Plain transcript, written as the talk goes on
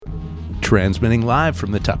Transmitting live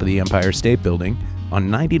from the top of the Empire State Building on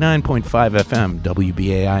 99.5 FM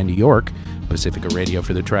WBAI New York, Pacifica Radio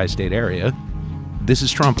for the tri-state area, this is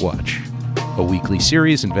Trump Watch, a weekly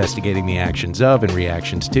series investigating the actions of and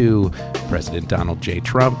reactions to President Donald J.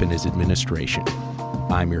 Trump and his administration.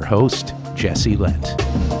 I'm your host, Jesse Lent.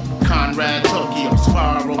 Conrad Tokyo,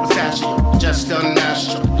 Sparrow, Pistachio, just done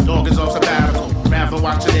national. Dog is off sabbatical, rather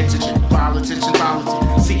watch an exigent. Politician,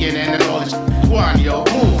 CNN and all this. Guanyo,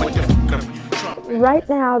 move with the Right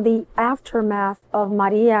now, the aftermath of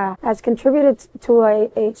Maria has contributed to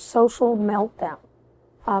a social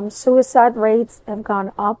meltdown. Suicide rates have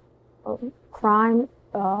gone up. Crime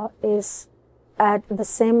is at the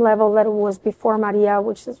same level that it was before Maria,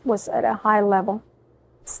 which was at a high level.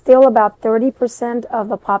 Still, about 30% of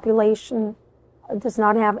the population does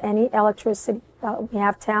not have any electricity. We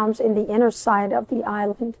have towns in the inner side of the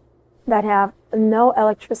island that have no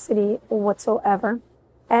electricity whatsoever.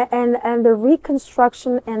 And the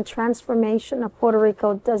reconstruction and transformation of Puerto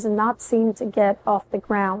Rico does not seem to get off the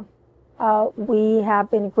ground. We have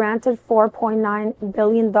been granted $4.9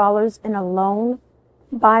 billion in a loan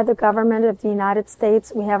by the government of the United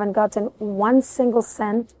States. We haven't gotten one single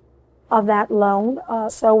cent of that loan.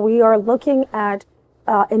 So we are looking at,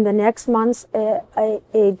 in the next months,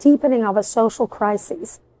 a deepening of a social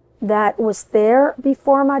crisis that was there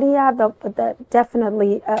before Maria, but that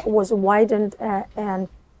definitely was widened and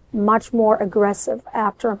much more aggressive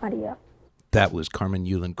after Maria. That was Carmen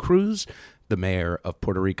Yulín Cruz, the mayor of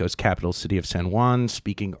Puerto Rico's capital city of San Juan,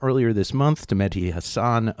 speaking earlier this month to Mehdi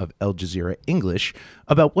Hassan of Al Jazeera English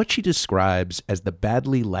about what she describes as the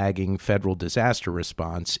badly lagging federal disaster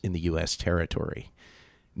response in the U.S. territory.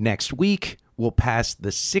 Next week, we'll pass the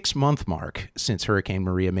 6-month mark since Hurricane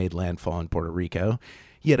Maria made landfall in Puerto Rico.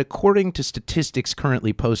 Yet, according to statistics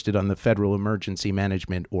currently posted on the Federal Emergency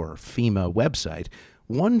Management, or FEMA, website,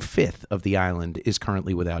 1/5 of the island is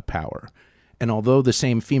currently without power. And although the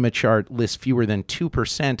same FEMA chart lists fewer than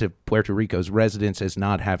 2% of Puerto Rico's residents as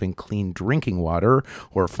not having clean drinking water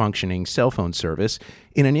or functioning cell phone service,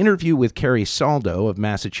 in an interview with Carrie Saldo of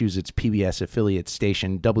Massachusetts PBS affiliate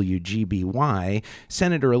station WGBY,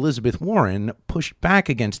 Senator Elizabeth Warren pushed back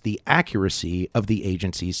against the accuracy of the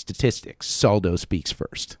agency's statistics. Saldo speaks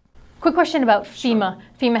first. Quick question about FEMA.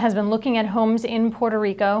 FEMA has been looking at homes in Puerto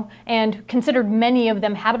Rico and considered many of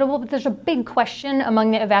them habitable, but there's a big question among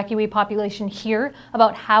the evacuee population here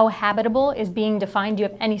about how habitable is being defined. Do you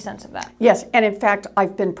have any sense of that? Yes, and in fact,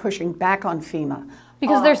 I've been pushing back on FEMA.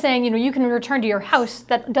 Because they're saying, you can return to your house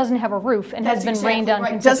that doesn't have a roof and has been rained on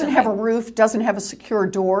consistently. Doesn't have a roof, doesn't have a secure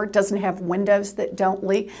door, doesn't have windows that don't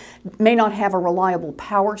leak, may not have a reliable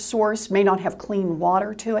power source, may not have clean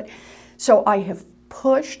water to it. So I have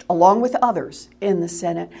pushed, along with others in the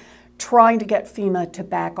Senate, trying to get FEMA to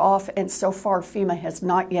back off, and so far FEMA has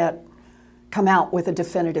not yet come out with a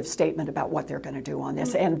definitive statement about what they're going to do on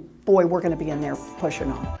this. And boy, we're going to be in there pushing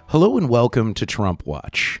on. Hello and welcome to Trump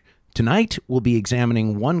Watch. Tonight, we'll be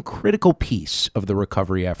examining one critical piece of the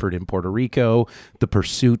recovery effort in Puerto Rico, the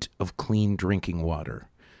pursuit of clean drinking water.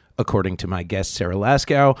 According to my guest, Sarah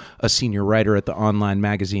Lascaux, a senior writer at the online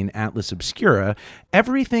magazine Atlas Obscura,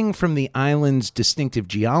 everything from the island's distinctive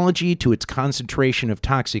geology to its concentration of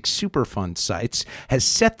toxic Superfund sites has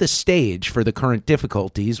set the stage for the current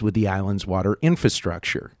difficulties with the island's water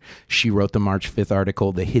infrastructure. She wrote the March 5th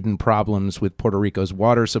article, The Hidden Problems with Puerto Rico's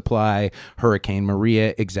Water Supply, Hurricane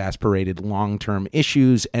Maria Exasperated Long-Term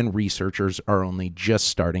Issues, and researchers are only just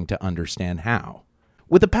starting to understand how.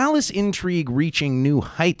 With the palace intrigue reaching new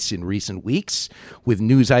heights in recent weeks, with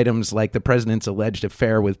news items like the president's alleged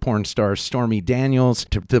affair with porn star Stormy Daniels,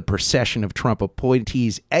 to the procession of Trump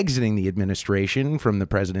appointees exiting the administration, from the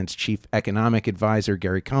president's chief economic advisor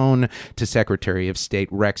Gary Cohn to Secretary of State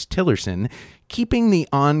Rex Tillerson, keeping the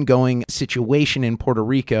ongoing situation in Puerto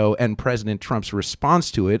Rico and President Trump's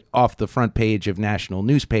response to it off the front page of national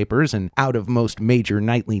newspapers and out of most major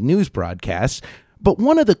nightly news broadcasts. But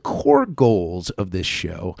one of the core goals of this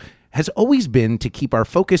show has always been to keep our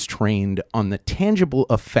focus trained on the tangible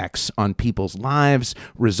effects on people's lives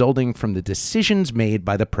resulting from the decisions made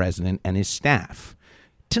by the president and his staff.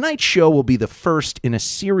 Tonight's show will be the first in a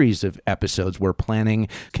series of episodes we're planning,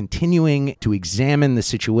 continuing to examine the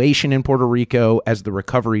situation in Puerto Rico as the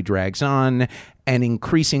recovery drags on, and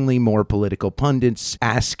increasingly more political pundits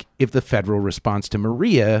ask if the federal response to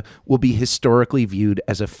Maria will be historically viewed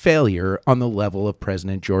as a failure on the level of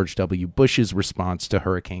President George W. Bush's response to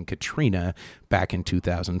Hurricane Katrina back in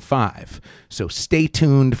 2005. So stay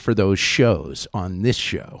tuned for those shows on this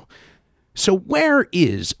show. So where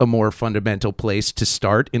is a more fundamental place to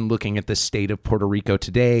start in looking at the state of Puerto Rico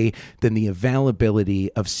today than the availability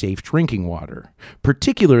of safe drinking water,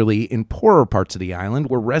 particularly in poorer parts of the island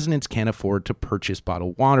where residents can't afford to purchase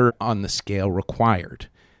bottled water on the scale required?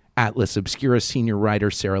 Atlas Obscura senior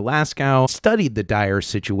writer Sarah Lascaux studied the dire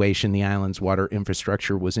situation the island's water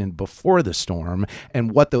infrastructure was in before the storm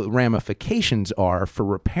and what the ramifications are for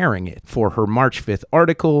repairing it. For her March 5th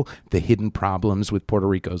article, The Hidden Problems with Puerto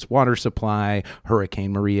Rico's Water Supply,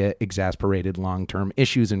 Hurricane Maria Exasperated Long-Term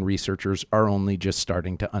Issues, and Researchers Are Only Just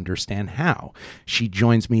Starting to Understand How. She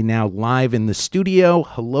joins me now live in the studio.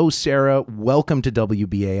 Hello, Sarah. Welcome to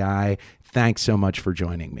WBAI. Thanks so much for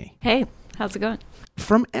joining me. Hey, how's it going?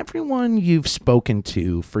 From everyone you've spoken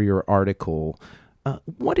to for your article,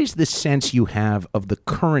 what is the sense you have of the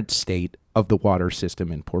current state of the water system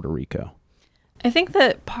in Puerto Rico? I think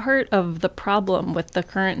that part of the problem with the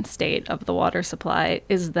current state of the water supply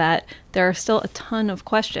is that there are still a ton of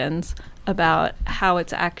questions about how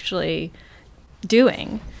it's actually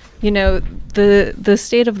doing. You know, the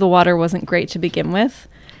state of the water wasn't great to begin with.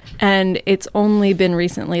 And it's only been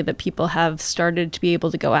recently that people have started to be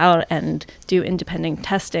able to go out and do independent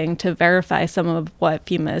testing to verify some of what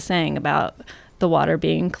FEMA is saying about the water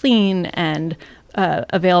being clean and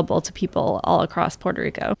available to people all across Puerto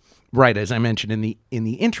Rico. Right. As I mentioned in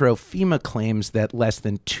the intro, FEMA claims that less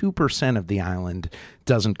than 2% of the island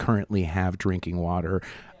doesn't currently have drinking water.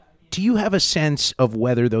 Do you have a sense of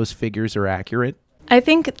whether those figures are accurate? I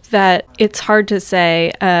think that it's hard to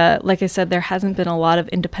say. Like I said, there hasn't been a lot of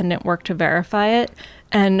independent work to verify it.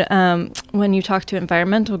 And when you talk to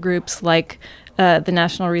environmental groups like the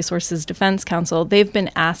National Resources Defense Council, they've been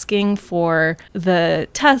asking for the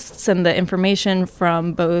tests and the information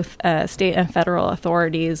from both state and federal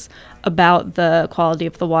authorities about the quality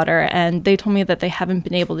of the water, and they told me that they haven't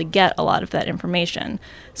been able to get a lot of that information.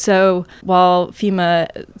 So while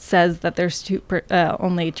FEMA says that there's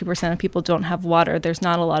only 2% of people don't have water, there's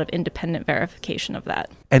not a lot of independent verification of that.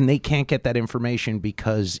 And they can't get that information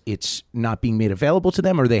because it's not being made available to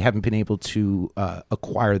them, or they haven't been able to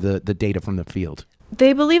acquire the data from the field?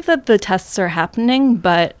 They believe that the tests are happening,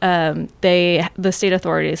 but the state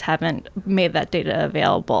authorities haven't made that data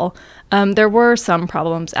available. There were some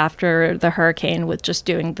problems after the hurricane with just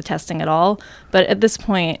doing the testing at all, but at this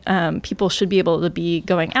point, people should be able to be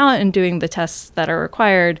going out and doing the tests that are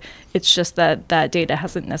required. It's just that that data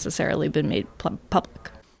hasn't necessarily been made public.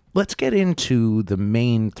 Let's get into the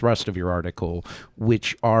main thrust of your article,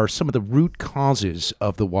 which are some of the root causes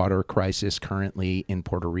of the water crisis currently in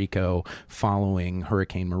Puerto Rico following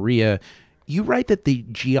Hurricane Maria. You write that the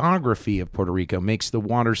geography of Puerto Rico makes the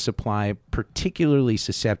water supply particularly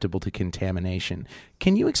susceptible to contamination.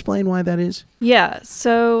 Can you explain why that is? Yeah,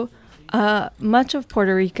 so much of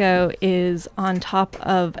Puerto Rico is on top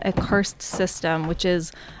of a karst system, which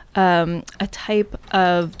is a type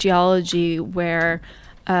of geology where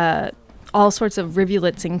all sorts of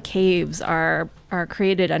rivulets and caves are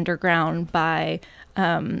created underground by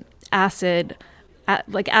acid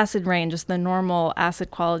rain, just the normal acid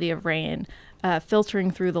quality of rain,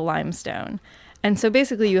 filtering through the limestone. And so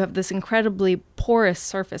basically you have this incredibly porous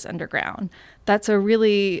surface underground. That's a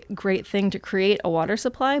really great thing to create a water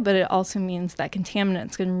supply, but it also means that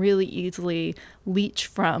contaminants can really easily leach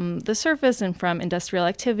from the surface and from industrial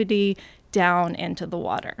activity down into the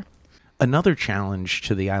water. Another challenge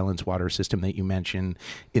to the island's water system that you mention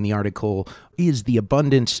in the article is the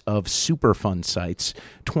abundance of Superfund sites,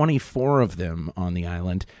 24 of them on the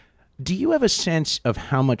island. Do you have a sense of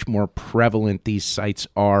how much more prevalent these sites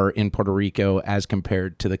are in Puerto Rico as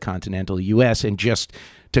compared to the continental U.S.? And just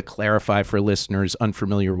to clarify for listeners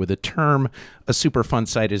unfamiliar with the term, a Superfund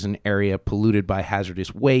site is an area polluted by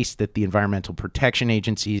hazardous waste that the Environmental Protection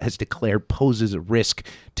Agency has declared poses a risk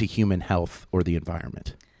to human health or the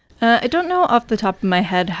environment. I don't know off the top of my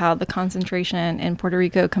head how the concentration in Puerto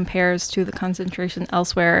Rico compares to the concentration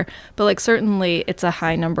elsewhere, but certainly it's a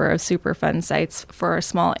high number of Superfund sites for a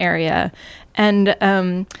small area. And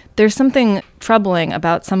there's something troubling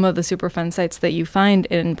about some of the Superfund sites that you find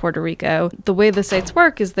in Puerto Rico. The way the sites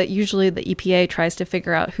work is that usually the EPA tries to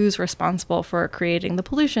figure out who's responsible for creating the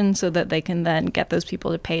pollution so that they can then get those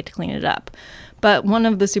people to pay to clean it up. But one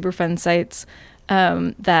of the Superfund sites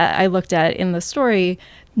that I looked at in the story,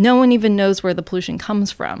 no one even knows where the pollution comes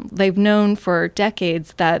from. They've known for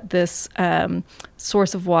decades that this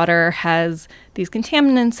source of water has these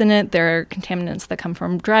contaminants in it. There are contaminants that come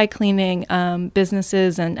from dry cleaning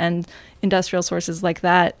businesses and industrial sources like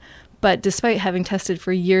that. But despite having tested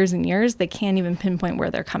for years and years, they can't even pinpoint where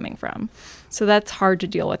they're coming from. So that's hard to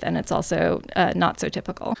deal with, and it's also not so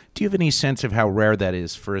typical. Do you have any sense of how rare that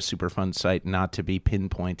is for a Superfund site not to be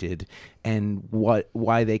pinpointed, and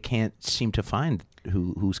why they can't seem to find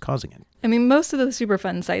who's causing it? I mean, most of the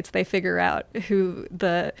Superfund sites, they figure out who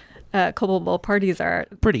the culpable parties are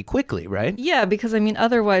pretty quickly, right? Yeah, because I mean,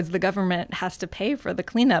 otherwise the government has to pay for the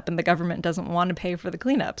cleanup, and the government doesn't want to pay for the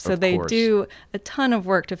cleanup. So they do a ton of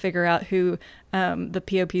work to figure out who the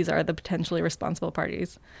POPs are, the potentially responsible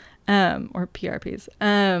parties, or PRPs.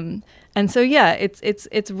 And so yeah,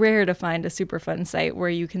 it's rare to find a Superfund site where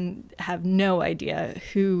you can have no idea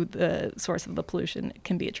who the source of the pollution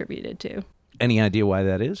can be attributed to. Any idea why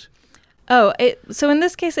that is? So in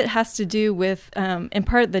this case, it has to do with, in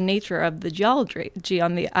part, the nature of the geology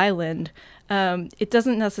on the island. It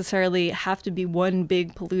doesn't necessarily have to be one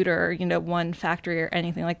big polluter, one factory or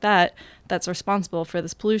anything like that that's responsible for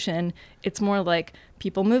this pollution. It's more like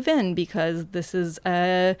people move in because this is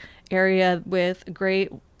a area with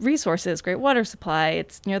great resources, great water supply.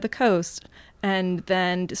 It's near the coast, and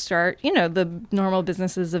then start, the normal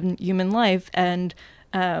businesses of human life, and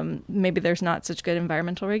maybe there's not such good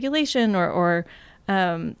environmental regulation or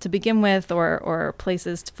to begin with, or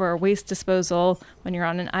places for waste disposal. When you're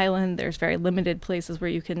on an island, there's very limited places where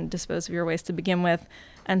you can dispose of your waste to begin with.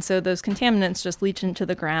 And so those contaminants just leach into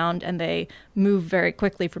the ground, and they move very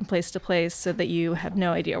quickly from place to place so that you have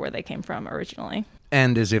no idea where they came from originally.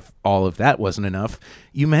 And as if all of that wasn't enough,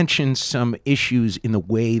 you mentioned some issues in the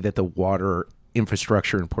way that the water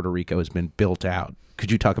infrastructure in Puerto Rico has been built out.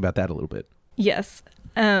 Could you talk about that a little bit? Yes.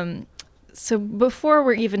 So before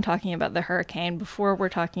we're even talking about the hurricane, before we're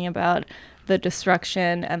talking about the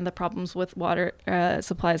destruction and the problems with water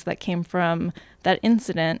supplies that came from that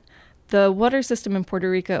incident, the water system in Puerto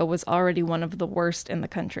Rico was already one of the worst in the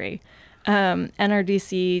country.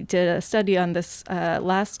 NRDC did a study on this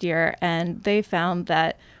last year, and they found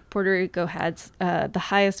that Puerto Rico had the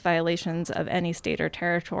highest violations of any state or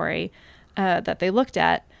territory that they looked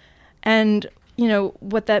at. And,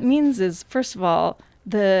 what that means is, first of all,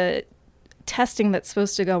 the testing that's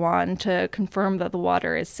supposed to go on to confirm that the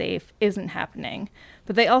water is safe isn't happening.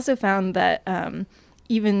 But they also found that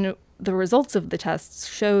even the results of the tests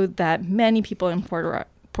showed that many people in Puerto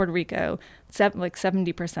Rico, like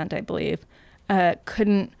 70%, I believe,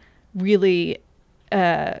 couldn't really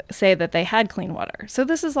say that they had clean water. So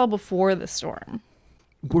this is all before the storm.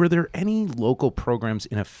 Were there any local programs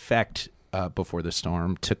in effect before the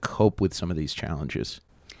storm to cope with some of these challenges?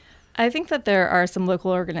 I think that there are some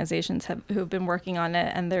local organizations who have been working on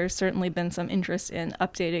it, and there's certainly been some interest in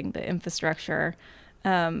updating the infrastructure,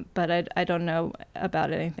 but I don't know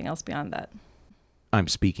about anything else beyond that. I'm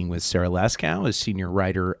speaking with Sarah Laskow, a senior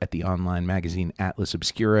writer at the online magazine Atlas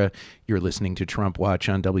Obscura. You're listening to Trump Watch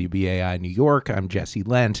on WBAI New York. I'm Jesse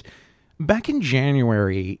Lent. Back in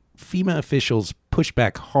January, FEMA officials pushed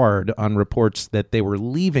back hard on reports that they were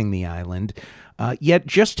leaving the island. Yet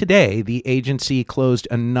just today, the agency closed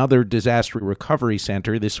another disaster recovery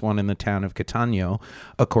center, this one in the town of Cataño,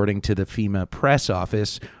 according to the FEMA press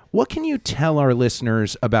office. What can you tell our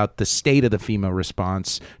listeners about the state of the FEMA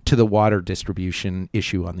response to the water distribution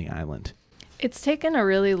issue on the island? It's taken a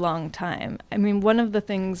really long time. I mean, one of the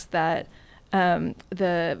things that both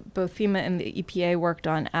FEMA and the EPA worked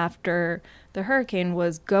on after the hurricane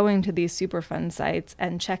was going to these Superfund sites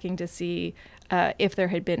and checking to see if there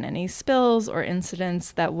had been any spills or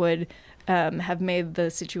incidents that would have made the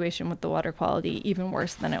situation with the water quality even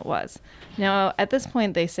worse than it was. Now, at this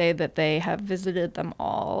point, they say that they have visited them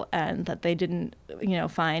all and that they didn't,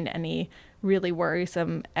 find any really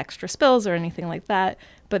worrisome extra spills or anything like that.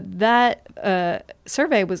 But that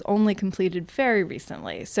survey was only completed very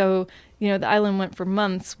recently. So, the island went for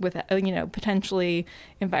months with, potentially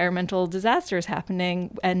environmental disasters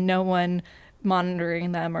happening and no one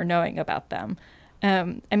monitoring them or knowing about them.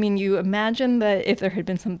 You imagine that if there had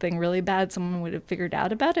been something really bad, someone would have figured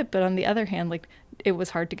out about it. But on the other hand, it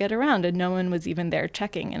was hard to get around, and no one was even there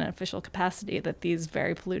checking in an official capacity that these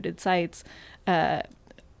very polluted sites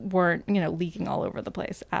weren't, leaking all over the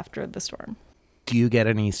place after the storm. Do you get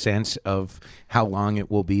any sense of how long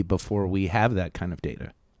it will be before we have that kind of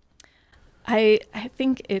data? I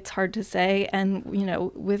think it's hard to say. And,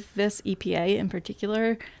 with this EPA in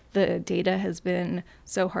particular, the data has been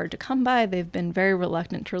so hard to come by. They've been very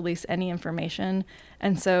reluctant to release any information.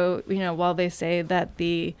 And so, while they say that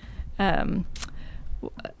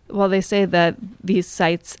these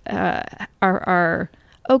sites are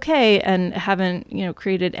okay and haven't,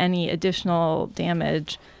 created any additional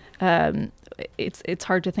damage, it's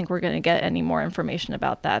hard to think we're going to get any more information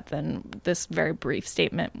about that than this very brief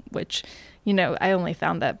statement, which, I only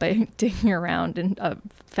found that by digging around and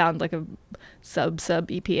found like a sub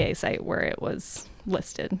EPA site where it was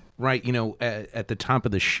listed. Right. At the top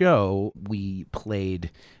of the show, we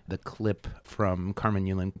played the clip from Carmen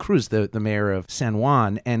Yulín Cruz, the mayor of San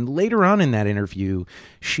Juan. And later on in that interview,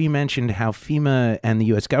 she mentioned how FEMA and the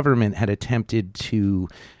U.S. government had attempted to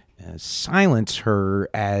silence her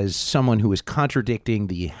as someone who was contradicting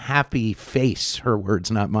the happy face, her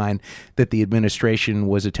words, not mine, that the administration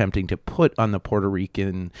was attempting to put on the Puerto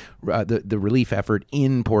Rican, the relief effort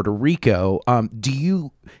in Puerto Rico. Do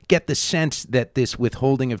you get the sense that this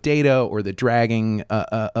withholding of data or the dragging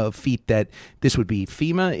of feet that this would be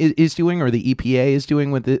FEMA is doing or the EPA is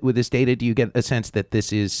doing with this data? Do you get a sense that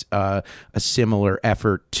this is a similar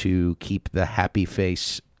effort to keep the happy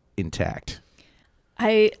face intact?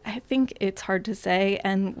 I think it's hard to say.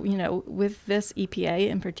 And, with this EPA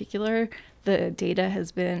in particular, the data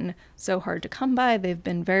has been so hard to come by. They've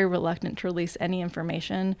been very reluctant to release any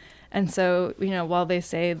information. And so, while they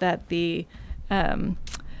say that these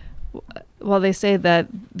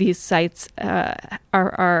sites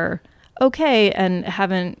are okay and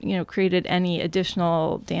haven't, created any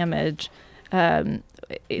additional damage,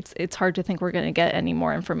 it's hard to think we're going to get any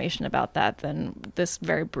more information about that than this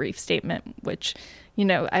very brief statement, which,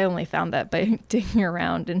 I only found that by digging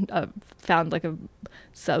around and found like a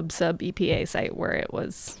sub EPA site where it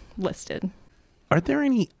was listed. Are there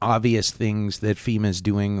any obvious things that FEMA is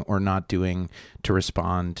doing or not doing to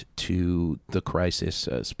respond to the crisis,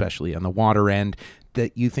 especially on the water end,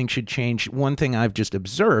 that you think should change? One thing I've just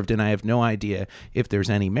observed, and I have no idea if there's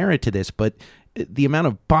any merit to this, but the amount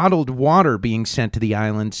of bottled water being sent to the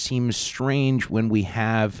island seems strange when we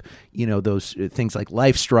have, those things like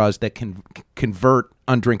life straws that can convert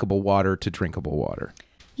undrinkable water to drinkable water.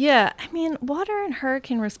 Yeah, water in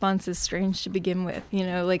hurricane response is strange to begin with.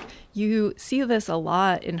 You see this a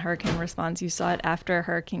lot in hurricane response. You saw it after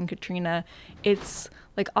Hurricane Katrina. It's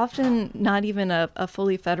often not even a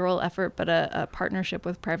fully federal effort, but a partnership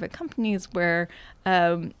with private companies where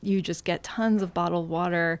you just get tons of bottled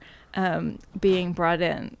water being brought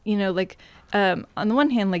in. On the one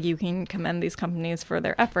hand, you can commend these companies for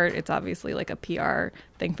their effort. It's obviously a PR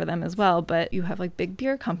thing for them as well. But you have big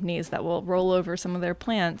beer companies that will roll over some of their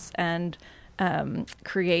plants and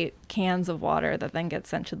create cans of water that then get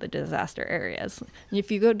sent to the disaster areas. And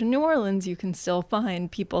if you go to New Orleans, you can still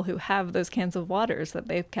find people who have those cans of waters that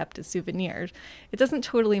they've kept as souvenirs. It doesn't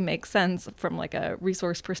totally make sense from a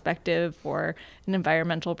resource perspective or an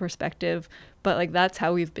environmental perspective, but that's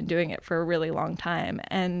how we've been doing it for a really long time.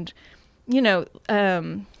 And there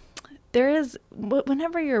is,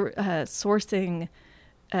 whenever you're sourcing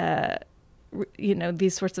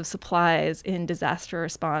these sorts of supplies in disaster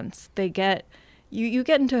response, they get you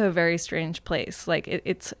get into a very strange place.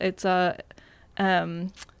 It's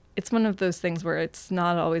one of those things where it's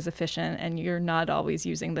not always efficient and you're not always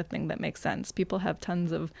using the thing that makes sense. People have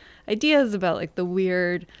tons of ideas about the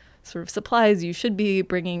weird sort of supplies you should be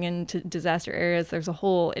bringing into disaster areas. There's a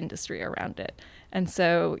whole industry around it. And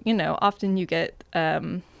so, often you get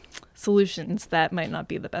solutions that might not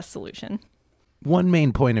be the best solution. One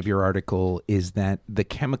main point of your article is that the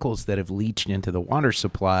chemicals that have leached into the water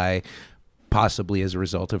supply, possibly as a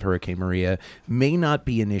result of Hurricane Maria, may not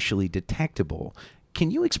be initially detectable. Can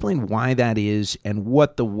you explain why that is and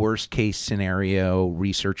what the worst case scenario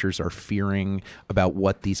researchers are fearing about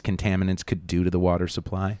what these contaminants could do to the water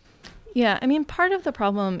supply? Yeah, part of the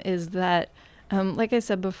problem is that, like I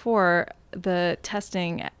said before, the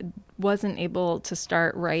testing wasn't able to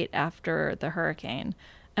start right after the hurricane.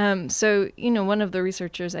 So, one of the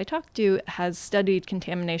researchers I talked to has studied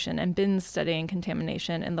contamination and been studying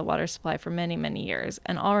contamination in the water supply for many, many years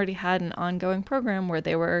and already had an ongoing program where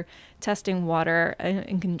they were testing water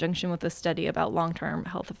in conjunction with a study about long-term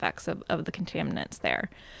health effects of the contaminants there.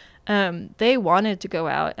 They wanted to go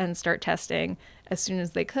out and start testing as soon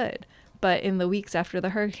as they could. But in the weeks after the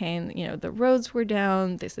hurricane, the roads were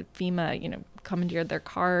down. They said FEMA, commandeered their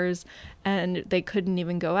cars, and they couldn't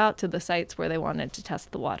even go out to the sites where they wanted to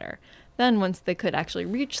test the water. Then once they could actually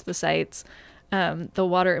reach the sites, the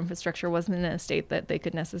water infrastructure wasn't in a state that they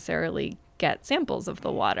could necessarily get samples of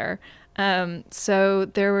the water. So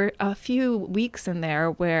there were a few weeks in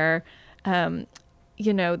there where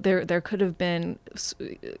there could have been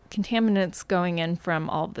contaminants going in from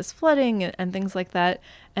all of this flooding and things like that,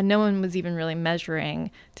 and no one was even really measuring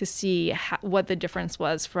to see what the difference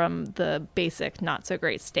was from the basic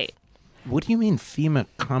not-so-great state. What do you mean FEMA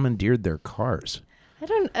commandeered their cars? I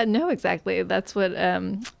don't know exactly. That's what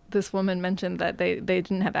this woman mentioned, that they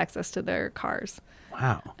didn't have access to their cars.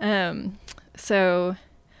 Wow. So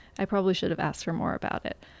I probably should have asked her more about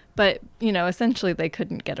it. But, essentially they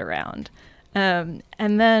couldn't get around. And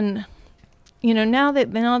then, now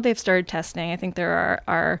they've started testing, I think there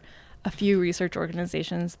are a few research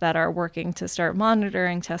organizations that are working to start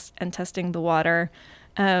monitoring testing the water.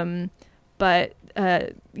 But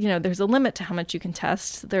there's a limit to how much you can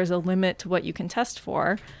test. There's a limit to what you can test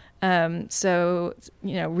for. So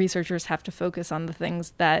researchers have to focus on the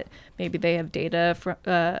things that maybe they have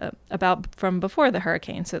data about from before the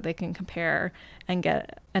hurricane, so they can compare and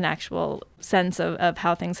get an actual sense of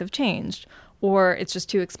how things have changed. Or it's just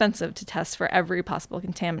too expensive to test for every possible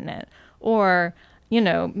contaminant. Or,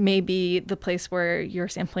 maybe the place where you're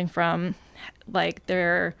sampling from, like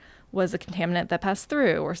there was a contaminant that passed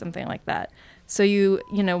through or something like that. So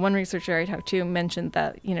one researcher I talked to mentioned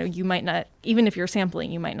that, you might not, even if you're sampling,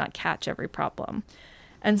 you might not catch every problem.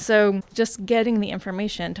 And so just getting the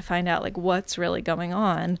information to find out like what's really going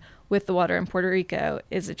on with the water in Puerto Rico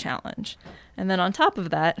is a challenge. And then on top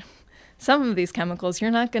of that, some of these chemicals, you're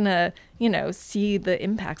not going to, see the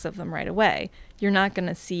impacts of them right away. You're not going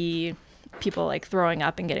to see people like throwing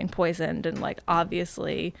up and getting poisoned and like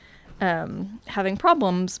obviously having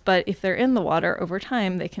problems, but if they're in the water over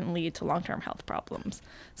time, they can lead to long-term health problems.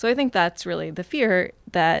 So I think that's really the fear,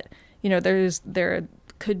 that there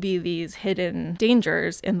could be these hidden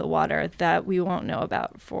dangers in the water that we won't know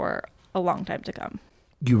about for a long time to come.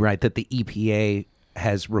 You write that the EPA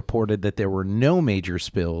has reported that there were no major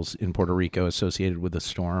spills in Puerto Rico associated with the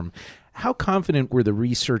storm. How confident were the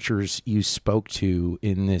researchers you spoke to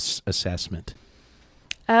in this assessment?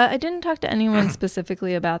 I didn't talk to anyone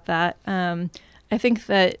specifically about that. I think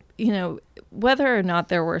that, whether or not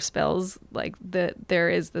there were spills, like there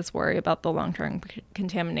is this worry about the long-term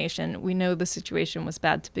contamination. We know the situation was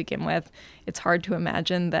bad to begin with. It's hard to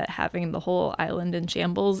imagine that having the whole island in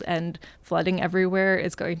shambles and flooding everywhere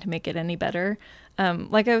is going to make it any better.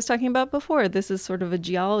 Like I was talking about before, this is sort of a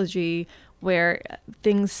geology where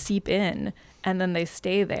things seep in and then they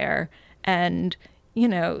stay there. And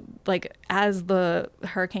like as the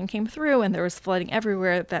hurricane came through and there was flooding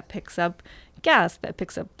everywhere, that picks up gas, that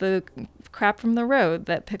picks up the crap from the road,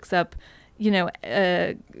 that picks up,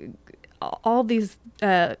 all these,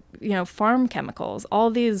 farm chemicals,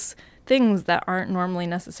 all these things that aren't normally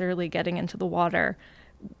necessarily getting into the water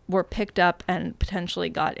were picked up and potentially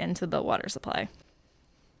got into the water supply.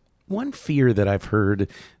 One fear that I've heard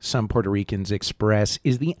some Puerto Ricans express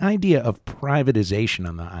is the idea of privatization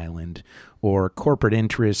on the island, or corporate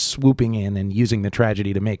interests swooping in and using the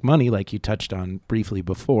tragedy to make money, like you touched on briefly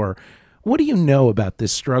before. What do you know about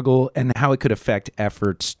this struggle and how it could affect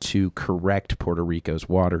efforts to correct Puerto Rico's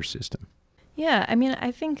water system? Yeah, I mean,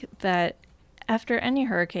 I think that after any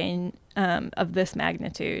hurricane of this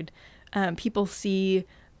magnitude, people see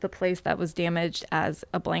the place that was damaged as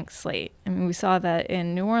a blank slate. I mean, we saw that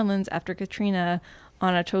in New Orleans after Katrina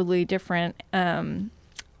on a totally different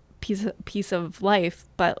piece of life,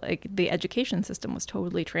 but like the education system was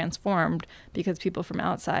totally transformed because people from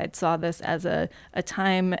outside saw this as a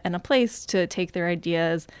time and a place to take their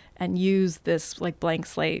ideas and use this like blank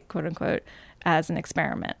slate, quote unquote, as an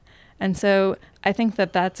experiment. And so I think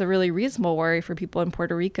that that's a really reasonable worry for people in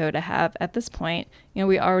Puerto Rico to have at this point.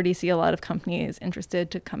 We already see a lot of companies interested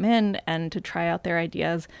to come in and to try out their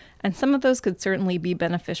ideas. And some of those could certainly be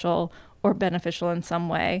beneficial or beneficial in some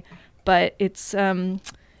way. But it's,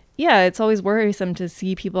 it's always worrisome to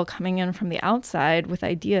see people coming in from the outside with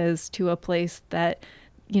ideas to a place that,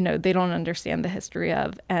 they don't understand the history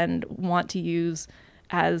of and want to use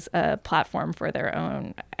as a platform for their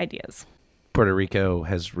own ideas. Puerto Rico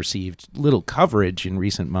has received little coverage in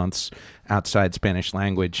recent months outside Spanish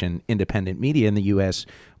language and independent media in the U.S.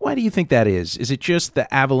 Why do you think that is? Is it just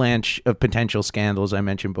the avalanche of potential scandals I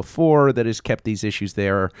mentioned before that has kept these issues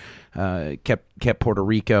there, kept Puerto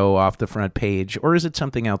Rico off the front page, or is it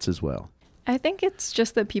something else as well? I think it's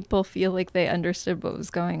just that people feel like they understood what was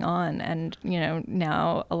going on, and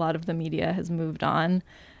now a lot of the media has moved on.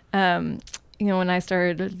 When I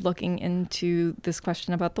started looking into this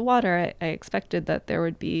question about the water, I expected that there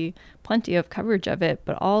would be plenty of coverage of it,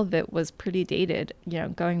 but all of it was pretty dated,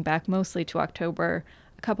 going back mostly to October.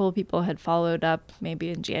 A couple of people had followed up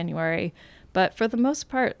maybe in January, but for the most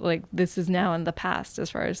part, like this is now in the past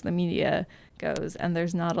as far as the media goes, and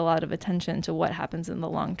there's not a lot of attention to what happens in the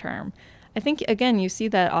long term. I think, again, you see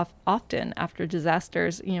that often after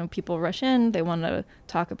disasters. People rush in, they want to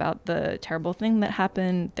talk about the terrible thing that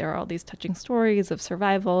happened. There are all these touching stories of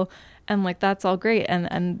survival, and like that's all great,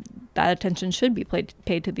 and that attention should be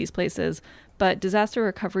paid to these places. but disaster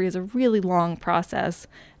recovery is a really long process.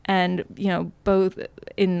 And, both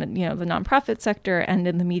in, the nonprofit sector and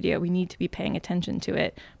in the media, we need to be paying attention to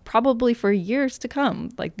it probably for years to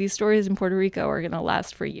come. Like, these stories in Puerto Rico are going to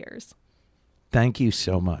last for years. Thank you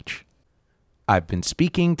so much. I've been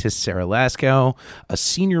speaking to Sarah Lascow, a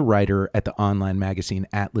senior writer at the online magazine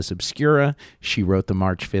Atlas Obscura. She wrote the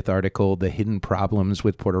March 5th article, The Hidden Problems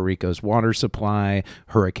with Puerto Rico's Water Supply,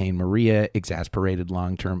 Hurricane Maria Exasperated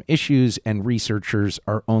Long-Term Issues, and researchers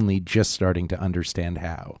are only just starting to understand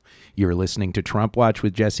how. You're listening to Trump Watch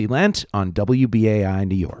with Jesse Lent on WBAI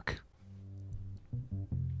New York.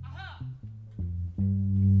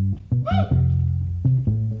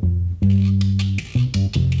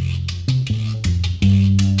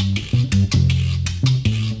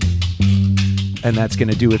 And that's going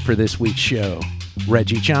to do it for this week's show.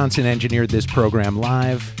 Reggie Johnson engineered this program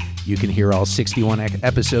live. You can hear all 61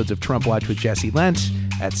 episodes of Trump Watch with Jesse Lent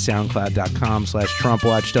at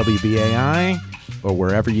soundcloud.com/TrumpWatchWBAI or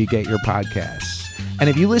wherever you get your podcasts. And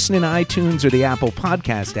if you listen in iTunes or the Apple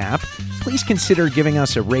Podcast app, please consider giving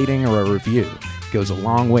us a rating or a review. It goes a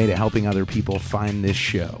long way to helping other people find this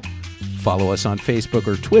show. Follow us on Facebook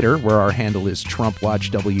or Twitter, where our handle is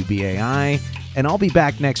TrumpWatchWBAI. And I'll be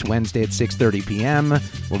back next Wednesday at 6:30 p.m.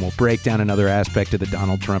 when we'll break down another aspect of the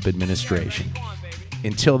Donald Trump administration.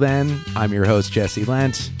 Until then, I'm your host, Jesse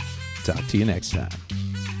Lent. Talk to you next time.